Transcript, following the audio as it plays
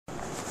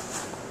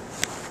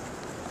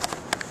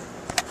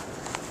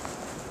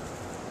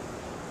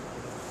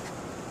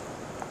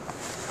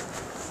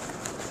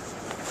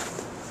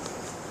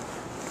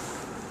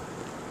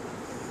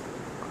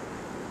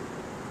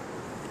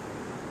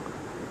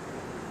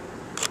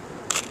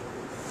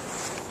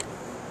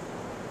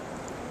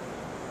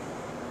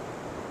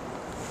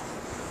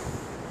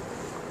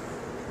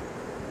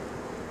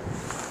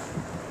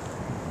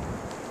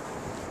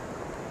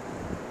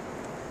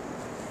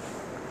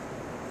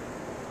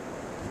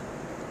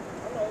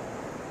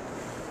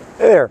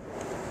Hey there.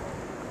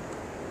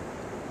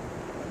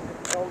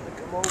 I'm told to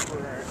come over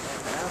and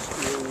ask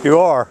you. You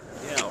are?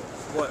 Yeah.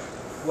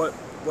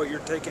 What you're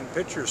taking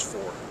pictures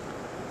for?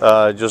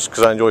 Just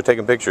because I enjoy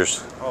taking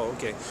pictures. Oh,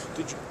 okay.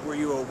 Were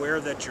you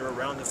aware that you're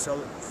around the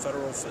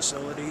federal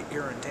facility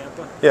here in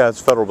Tampa? Yeah, it's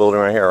a federal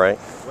building right here, right?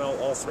 Well,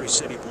 all 3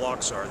 city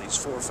blocks are these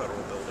 4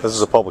 federal buildings. This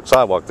is a public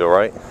sidewalk, though,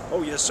 right?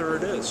 Oh, yes, sir,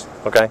 it is.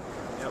 Okay.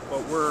 Yeah,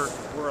 but we're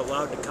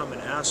allowed to come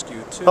and ask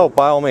you too. Oh,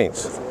 by all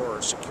means.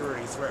 For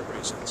security threat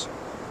reasons.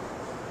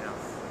 Yeah.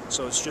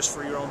 So it's just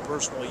for your own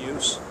personal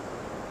use?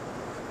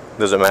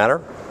 Does it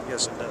matter?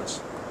 Yes, it does.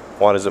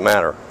 Why does it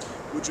matter?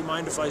 Would you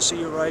mind if I see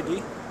your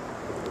ID?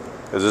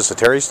 Is this a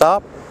Terry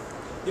stop?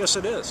 Yes,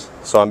 it is.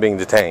 So I'm being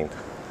detained.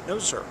 No,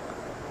 sir.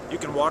 You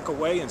can walk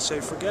away and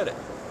say forget it.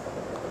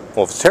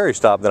 Well, if it's a Terry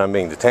stop, then I'm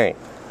being detained.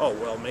 Oh,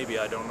 well, maybe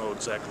I don't know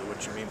exactly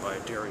what you mean by a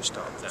Terry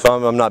stop then.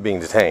 So I'm not being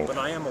detained. But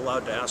I am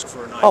allowed to ask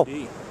for an ID.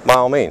 Oh, by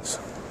all means.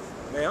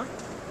 May I?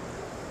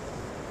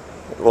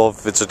 Well,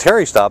 if it's a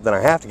Terry stop, then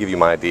I have to give you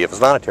my ID. If it's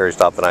not a Terry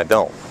stop, then I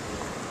don't.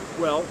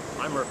 Well,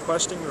 I'm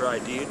requesting your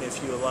ID, and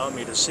if you allow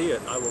me to see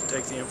it, I will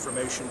take the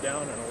information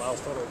down and allow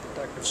Federal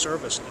Protective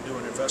Service to do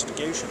an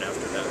investigation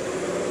after that.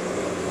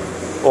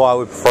 Well, I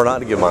would prefer not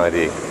to give my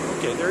ID.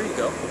 Okay, there you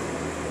go.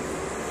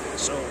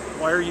 So,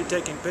 why are you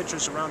taking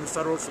pictures around the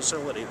federal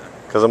facility then?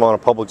 Because I'm on a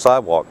public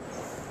sidewalk.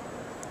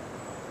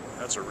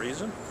 That's a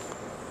reason?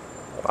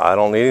 I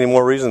don't need any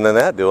more reason than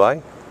that, do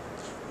I?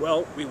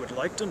 Well, we would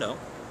like to know.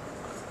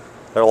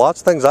 There are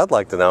lots of things I'd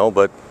like to know,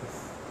 but...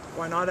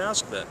 Why not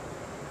ask then?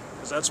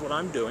 Because that's what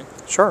I'm doing.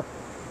 Sure.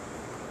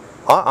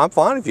 I'm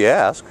fine if you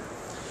ask.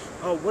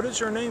 Oh, what is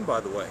your name,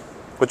 by the way?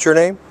 What's your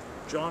name?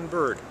 John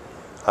Bird.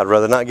 I'd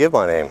rather not give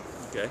my name.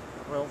 Okay.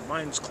 Well,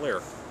 mine's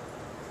Claire.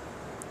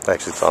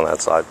 Actually, it's on that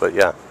side, but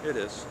yeah. It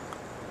is.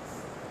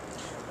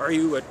 Are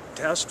you a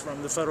test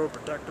from the Federal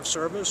Protective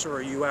Service, or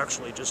are you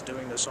actually just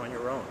doing this on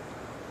your own?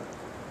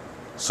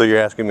 So you're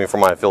asking me for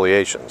my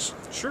affiliations?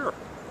 Sure.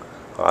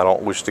 I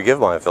don't wish to give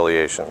my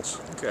affiliations.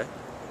 Okay.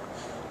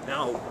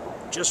 Now,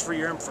 just for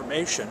your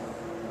information,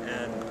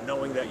 and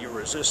knowing that you're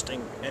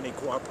resisting any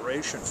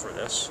cooperation for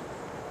this,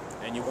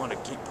 and you want to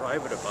keep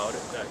private about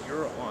it, that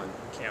you're on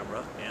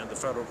camera, and the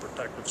Federal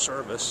Protective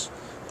Service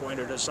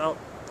pointed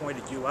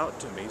you out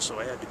to me, so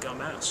I had to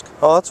come ask.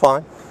 Oh, that's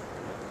fine.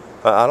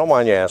 I don't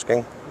mind you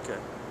asking. Okay.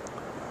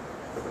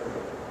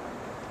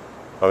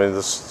 I mean,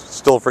 this is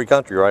still a free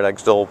country, right? I can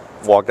still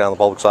walk down the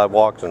public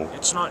sidewalks and...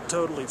 It's not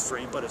totally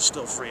free, but it's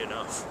still free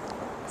enough.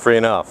 Free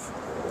enough?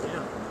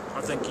 Yeah,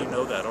 I think you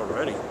know that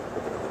already.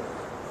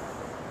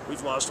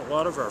 We've lost a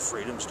lot of our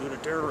freedoms due to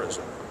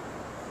terrorism.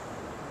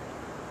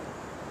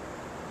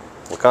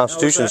 The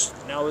Constitution's...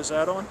 Now is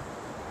that on?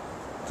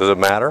 Does it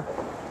matter?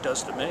 It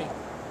does to me.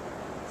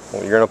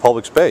 Well, you're in a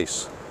public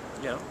space.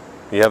 Yeah.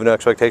 You have no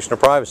expectation of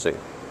privacy.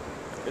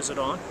 Is it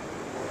on?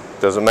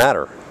 Doesn't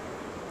matter.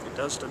 It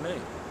does to me.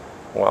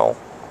 Well,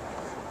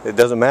 it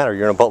doesn't matter.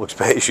 You're in a public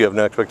space. You have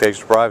no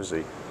expectation of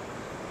privacy.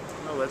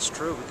 No, that's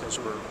true, because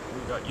we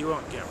got you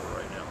on camera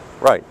right now.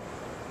 Right.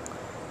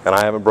 And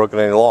I haven't broken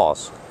any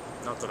laws.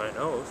 Not that I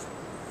know of.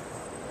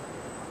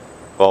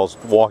 Well,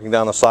 walking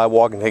down the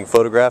sidewalk and taking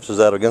photographs, is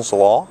that against the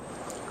law?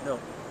 No.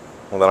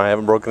 Well, then I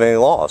haven't broken any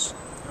laws.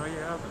 No, you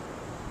haven't.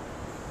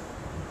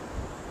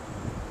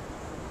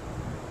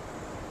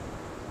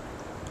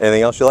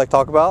 Anything else you'd like to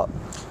talk about?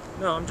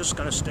 No, I'm just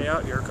going to stay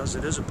out here because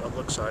it is a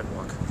public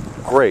sidewalk.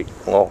 Great.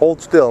 Well,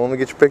 hold still. Let me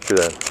get your picture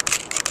then.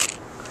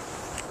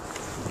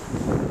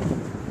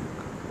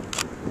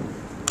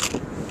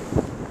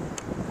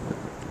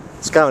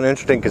 It's kind of an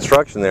interesting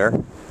construction there.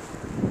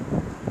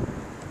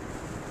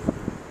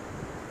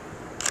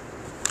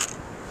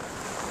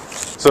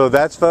 So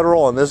that's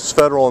federal, and this is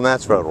federal, and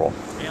that's federal.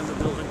 And the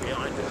building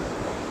behind it.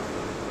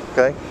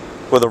 Okay.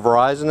 Where the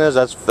Verizon is,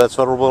 that's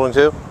federal building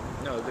too?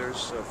 No,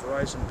 there's a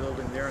Verizon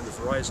building there, and the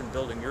Verizon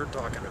building you're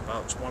talking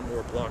about is one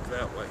more block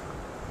that way.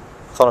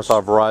 I thought I saw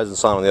a Verizon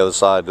sign on the other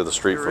side of the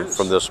street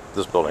from this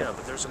building. Yeah,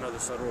 but there's another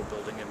federal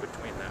building in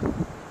between that.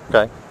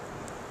 Okay.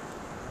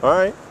 All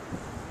right.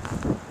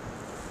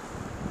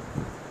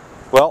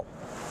 Well,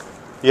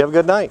 you have a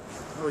good night.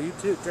 Oh, you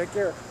too. Take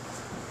care.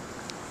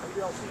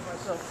 Maybe I'll see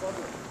myself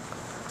public.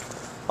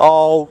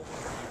 Oh,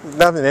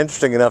 nothing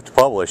interesting enough to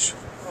publish.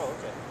 Oh,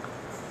 okay.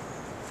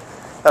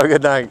 Have a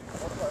good night.